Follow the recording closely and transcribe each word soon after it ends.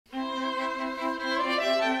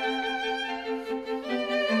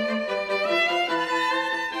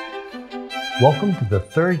Welcome to the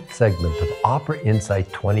third segment of Opera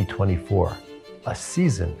Insight 2024, a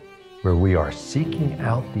season where we are seeking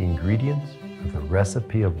out the ingredients of the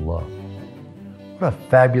recipe of love. What a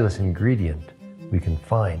fabulous ingredient we can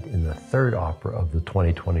find in the third opera of the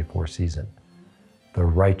 2024 season, The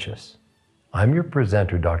Righteous. I'm your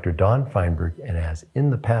presenter, Dr. Don Feinberg, and as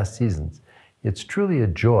in the past seasons, it's truly a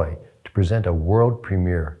joy to present a world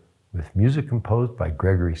premiere with music composed by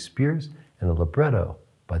Gregory Spears and a libretto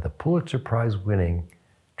by the Pulitzer Prize-winning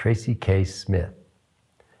Tracy K. Smith.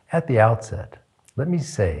 At the outset, let me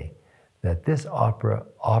say that this opera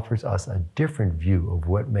offers us a different view of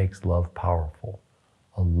what makes love powerful,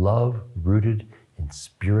 a love rooted in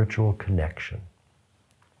spiritual connection.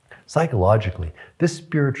 Psychologically, this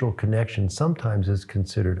spiritual connection sometimes is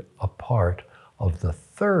considered a part of the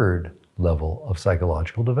third level of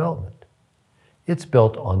psychological development. It's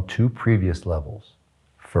built on two previous levels.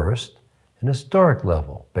 First, an historic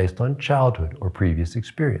level based on childhood or previous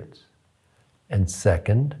experience. And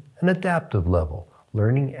second, an adaptive level,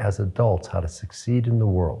 learning as adults how to succeed in the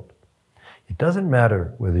world. It doesn't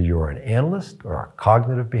matter whether you're an analyst or a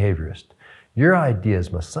cognitive behaviorist, your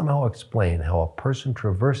ideas must somehow explain how a person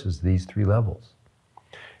traverses these three levels.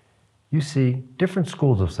 You see, different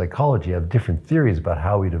schools of psychology have different theories about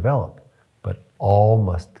how we develop, but all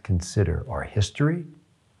must consider our history,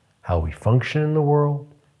 how we function in the world,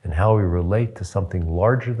 and how we relate to something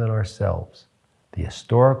larger than ourselves, the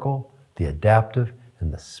historical, the adaptive,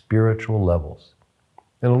 and the spiritual levels.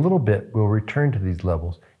 In a little bit, we'll return to these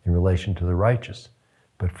levels in relation to The Righteous,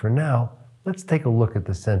 but for now, let's take a look at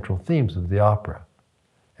the central themes of the opera.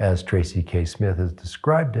 As Tracy K. Smith has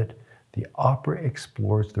described it, the opera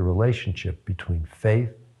explores the relationship between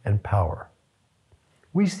faith and power.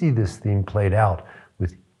 We see this theme played out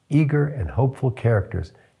with eager and hopeful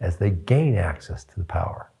characters as they gain access to the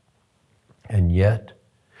power. And yet,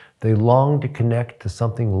 they long to connect to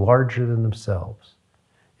something larger than themselves,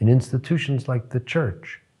 in institutions like the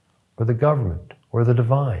church, or the government, or the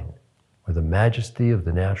divine, or the majesty of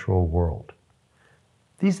the natural world.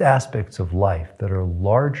 These aspects of life that are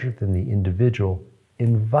larger than the individual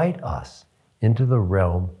invite us into the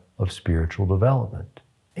realm of spiritual development.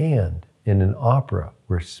 And in an opera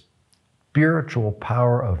where spiritual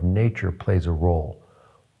power of nature plays a role,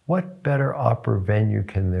 what better opera venue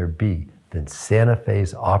can there be than Santa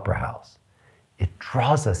Fe's Opera House? It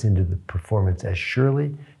draws us into the performance as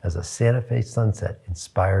surely as a Santa Fe sunset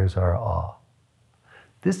inspires our awe.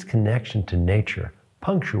 This connection to nature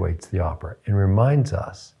punctuates the opera and reminds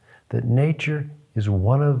us that nature is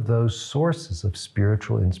one of those sources of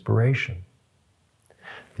spiritual inspiration.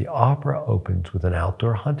 The opera opens with an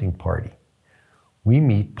outdoor hunting party. We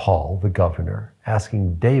meet Paul, the governor,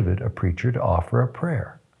 asking David, a preacher, to offer a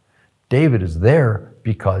prayer. David is there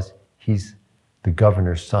because he's the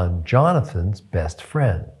governor's son, Jonathan's best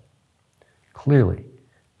friend. Clearly,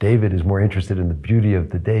 David is more interested in the beauty of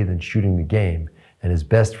the day than shooting the game, and his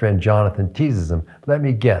best friend Jonathan teases him. Let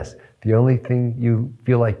me guess, the only thing you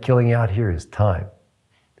feel like killing out here is time.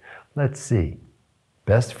 Let's see.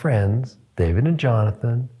 Best friends, David and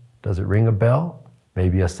Jonathan. Does it ring a bell?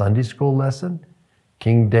 Maybe a Sunday school lesson?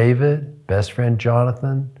 King David, best friend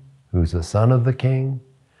Jonathan, who's the son of the king.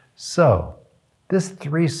 So, this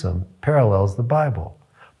threesome parallels the Bible.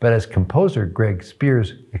 But as composer Greg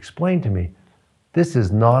Spears explained to me, this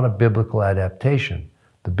is not a biblical adaptation.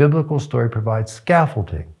 The biblical story provides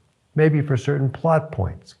scaffolding, maybe for certain plot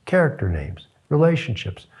points, character names,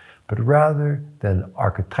 relationships, but rather than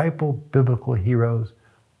archetypal biblical heroes,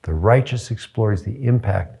 The Righteous explores the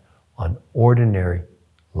impact on ordinary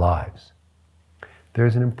lives.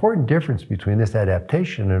 There's an important difference between this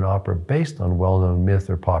adaptation and an opera based on well-known myth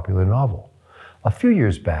or popular novel. A few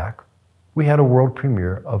years back, we had a world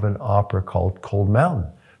premiere of an opera called Cold Mountain,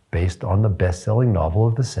 based on the best-selling novel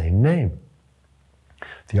of the same name.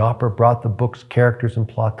 The opera brought the book's characters and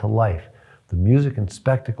plot to life. The music and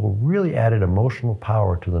spectacle really added emotional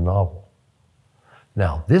power to the novel.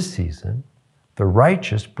 Now, this season, The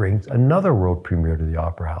Righteous brings another world premiere to the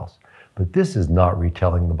Opera House, but this is not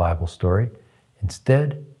retelling the Bible story.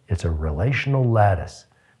 Instead, it's a relational lattice,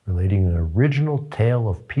 relating an original tale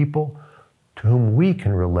of people to whom we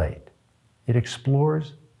can relate. It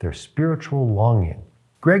explores their spiritual longing.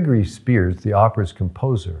 Gregory Spears, the opera's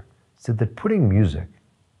composer, said that putting music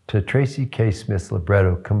to Tracy K. Smith's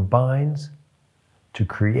libretto combines to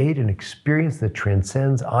create an experience that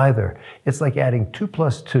transcends either. It's like adding 2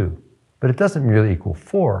 + 2, but it doesn't merely equal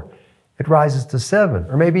 4. It rises to 7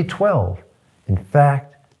 or maybe 12. In fact,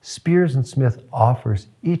 Spears and Smith offers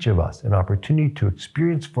each of us an opportunity to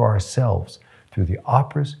experience for ourselves through the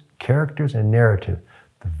opera's characters and narrative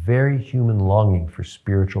the very human longing for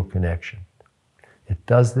spiritual connection. It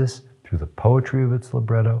does this through the poetry of its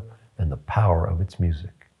libretto and the power of its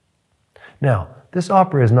music. Now, this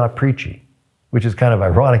opera is not preachy, which is kind of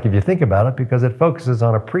ironic if you think about it, because it focuses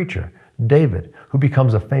on a preacher, David, who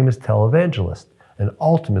becomes a famous televangelist and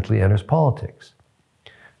ultimately enters politics.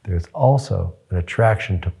 There's also an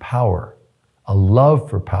attraction to power, a love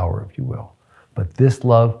for power, if you will. But this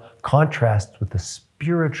love contrasts with the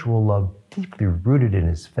spiritual love deeply rooted in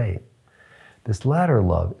his faith. This latter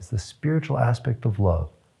love is the spiritual aspect of love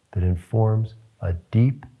that informs a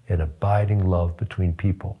deep and abiding love between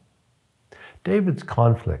people. David's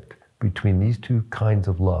conflict between these two kinds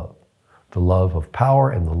of love, the love of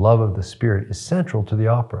power and the love of the Spirit, is central to the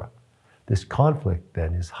opera. This conflict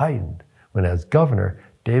then is heightened when, as governor,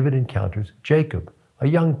 David encounters Jacob, a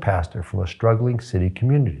young pastor from a struggling city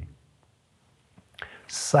community.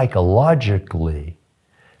 Psychologically,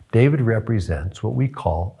 David represents what we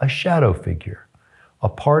call a shadow figure, a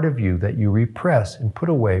part of you that you repress and put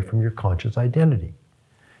away from your conscious identity.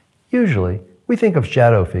 Usually, we think of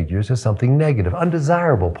shadow figures as something negative,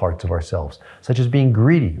 undesirable parts of ourselves, such as being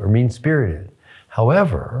greedy or mean-spirited.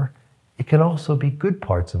 However, it can also be good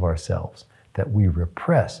parts of ourselves that we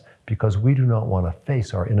repress because we do not want to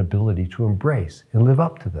face our inability to embrace and live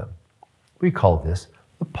up to them. We call this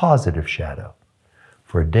the positive shadow.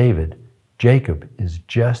 For David, Jacob is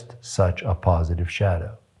just such a positive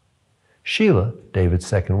shadow. Sheila, David's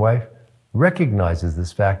second wife, recognizes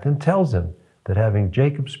this fact and tells him that having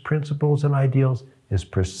Jacob's principles and ideals is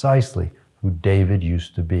precisely who David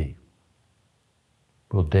used to be.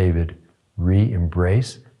 Will David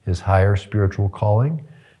re-embrace his higher spiritual calling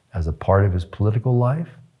as a part of his political life?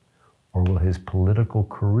 Or will his political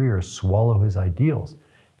career swallow his ideals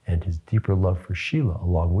and his deeper love for Sheila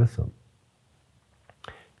along with them?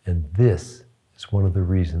 And this is one of the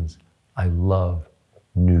reasons I love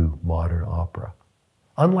new modern opera.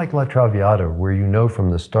 Unlike La Traviata, where you know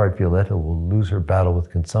from the start Violetta will lose her battle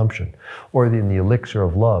with consumption, or in The Elixir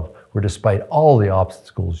of Love, where despite all the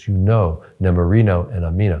obstacles you know Nemorino and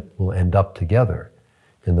Amina will end up together,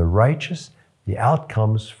 in The Righteous, the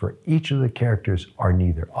outcomes for each of the characters are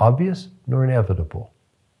neither obvious nor inevitable.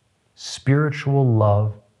 Spiritual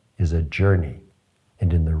love is a journey,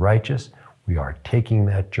 and in The Righteous, we are taking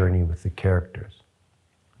that journey with the characters.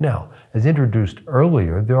 Now, as introduced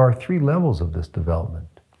earlier, there are 3 levels of this development,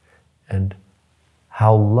 and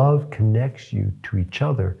how love connects you to each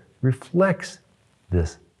other reflects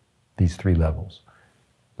these 3 levels.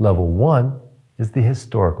 Level 1 is the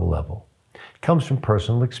historical level. It comes from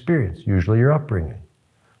personal experience, usually your upbringing.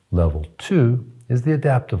 Level 2 is the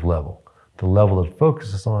adaptive level, the level that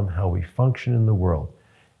focuses on how we function in the world,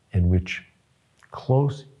 in which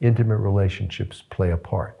close, intimate relationships play a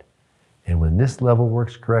part. And when this level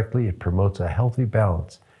works correctly, it promotes a healthy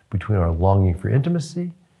balance between our longing for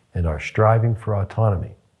intimacy and our striving for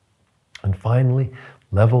autonomy. And finally,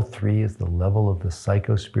 level 3 is the level of the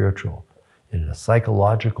psycho-spiritual. In a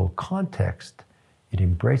psychological context, it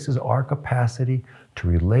embraces our capacity to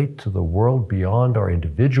relate to the world beyond our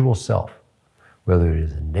individual self, whether it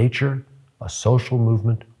is in nature, a social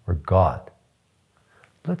movement, or God.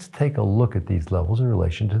 Let's take a look at these levels in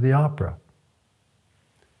relation to the opera.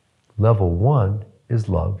 Level 1 is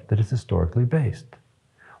love that is historically based,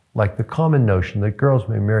 like the common notion that girls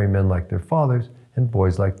may marry men like their fathers and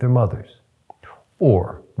boys like their mothers.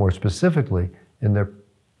 Or, more specifically, in their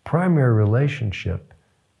primary relationship,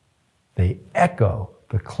 they echo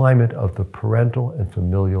the climate of the parental and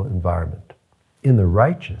familial environment. In The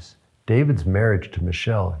Righteous, David's marriage to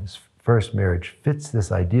Michelle, his first marriage, fits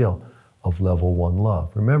this ideal of level 1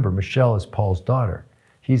 love. Remember, Michelle is Paul's daughter.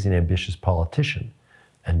 He's an ambitious politician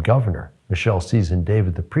and governor. Michelle sees in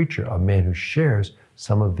David the preacher a man who shares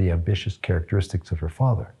some of the ambitious characteristics of her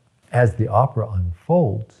father. As the opera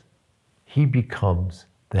unfolds, he becomes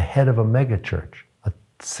the head of a megachurch, a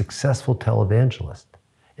successful televangelist.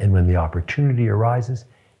 And when the opportunity arises,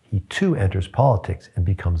 he too enters politics and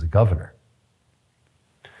becomes a governor.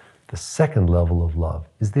 The second level of love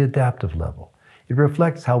is the adaptive level. It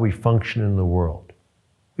reflects how we function in the world.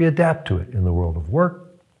 We adapt to it in the world of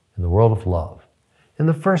work, in the world of love. In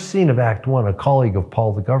the first scene of Act 1, a colleague of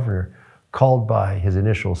Paul the governor, called by his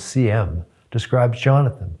initials CM, describes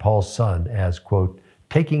Jonathan, Paul's son, as, quote,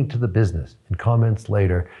 taking to the business, and comments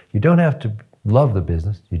later, you don't have to love the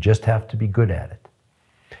business, you just have to be good at it.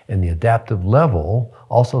 And the adaptive level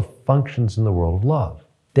also functions in the world of love.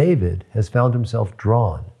 David has found himself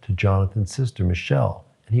drawn to Jonathan's sister, Michelle,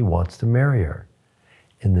 and he wants to marry her.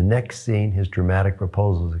 In the next scene, his dramatic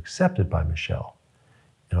proposal is accepted by Michelle.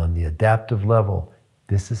 And on the adaptive level,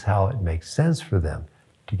 this is how it makes sense for them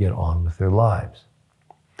to get on with their lives.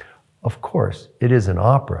 Of course, it is an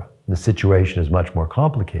opera, the situation is much more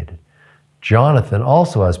complicated, Jonathan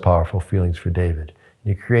also has powerful feelings for David,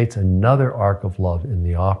 and he creates another arc of love in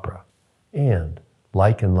the opera. And,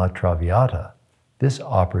 like in La Traviata, this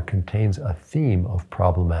opera contains a theme of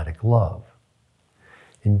problematic love.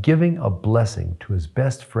 In giving a blessing to his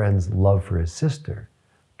best friend's love for his sister,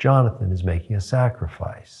 Jonathan is making a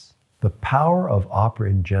sacrifice. The power of opera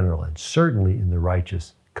in general, and certainly in The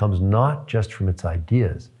Righteous, comes not just from its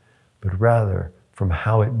ideas, but rather from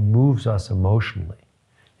how it moves us emotionally.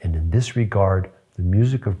 And in this regard, the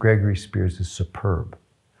music of Gregory Spears is superb.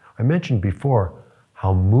 I mentioned before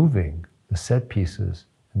how moving the set pieces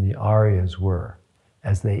and the arias were,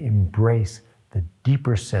 as they embrace the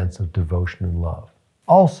deeper sense of devotion and love.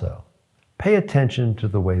 Also, pay attention to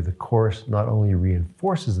the way the chorus not only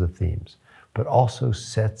reinforces the themes, but also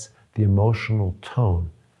sets the emotional tone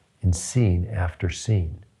in scene after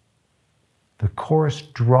scene. The chorus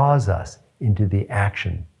draws us into the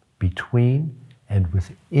action between and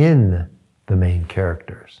within the main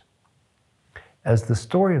characters. As the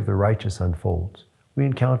story of The Righteous unfolds, we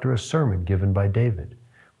encounter a sermon given by David.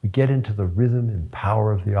 We get into the rhythm and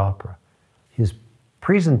power of the opera. His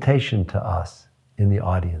presentation to us in the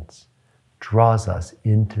audience draws us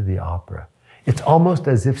into the opera. It's almost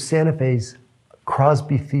as if Santa Fe's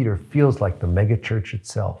Crosby Theater feels like the megachurch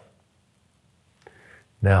itself.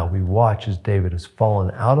 Now we watch as David has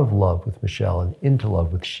fallen out of love with Michelle and into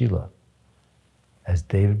love with Sheila. As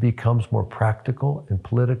David becomes more practical and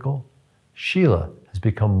political, Sheila has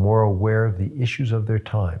become more aware of the issues of their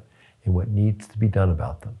time and what needs to be done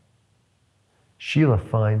about them. Sheila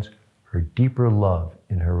finds her deeper love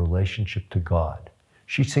in her relationship to God.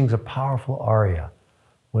 She sings a powerful aria.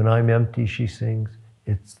 When I'm empty, she sings,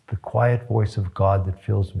 it's the quiet voice of God that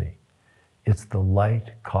fills me. It's the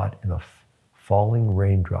light caught in a falling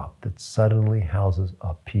raindrop that suddenly houses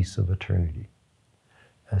a piece of eternity.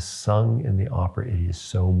 As sung in the opera, it is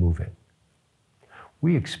so moving.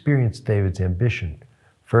 We experience David's ambition,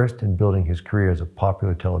 first in building his career as a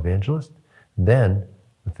popular televangelist, then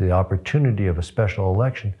with the opportunity of a special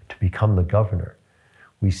election to become the governor.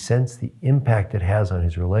 We sense the impact it has on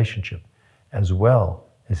his relationship, as well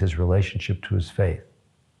as his relationship to his faith.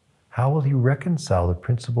 How will he reconcile the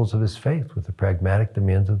principles of his faith with the pragmatic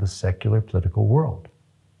demands of the secular political world?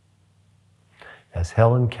 As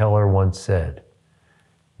Helen Keller once said,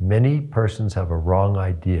 many persons have a wrong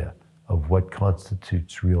idea of what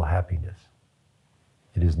constitutes real happiness.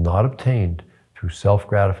 It is not obtained through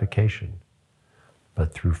self-gratification,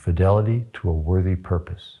 but through fidelity to a worthy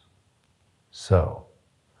purpose. So,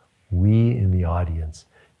 we in the audience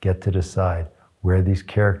get to decide where these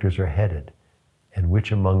characters are headed and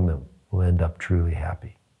which among them will end up truly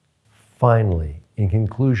happy. Finally, in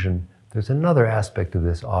conclusion, there's another aspect of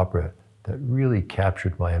this opera that really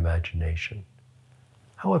captured my imagination.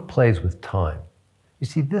 How it plays with time. You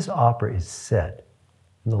see, this opera is set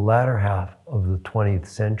in the latter half of the 20th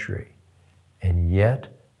century, and yet,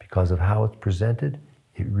 because of how it's presented,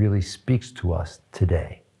 it really speaks to us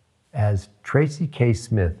today. As Tracy K.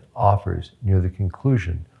 Smith offers near the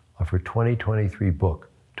conclusion of her 2023 book,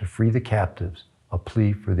 To Free the Captives, A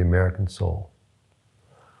Plea for the American Soul.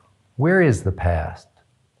 Where is the past?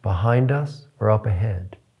 Behind us or up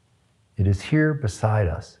ahead? It is here beside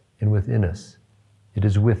us and within us. It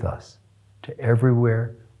is with us. To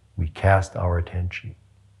everywhere we cast our attention.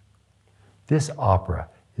 This opera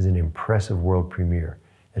is an impressive world premiere.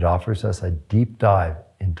 It offers us a deep dive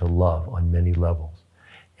into love on many levels.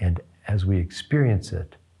 And as we experience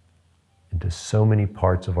it, into so many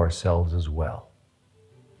parts of ourselves as well.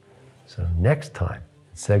 So next time,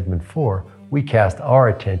 in segment 4, we cast our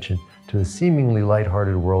attention to the seemingly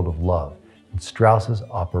lighthearted world of love in Strauss's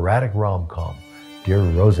operatic rom-com, Der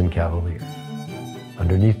Rosenkavalier.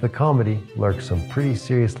 Underneath the comedy lurk some pretty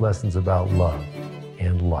serious lessons about love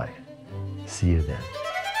and life. See you then.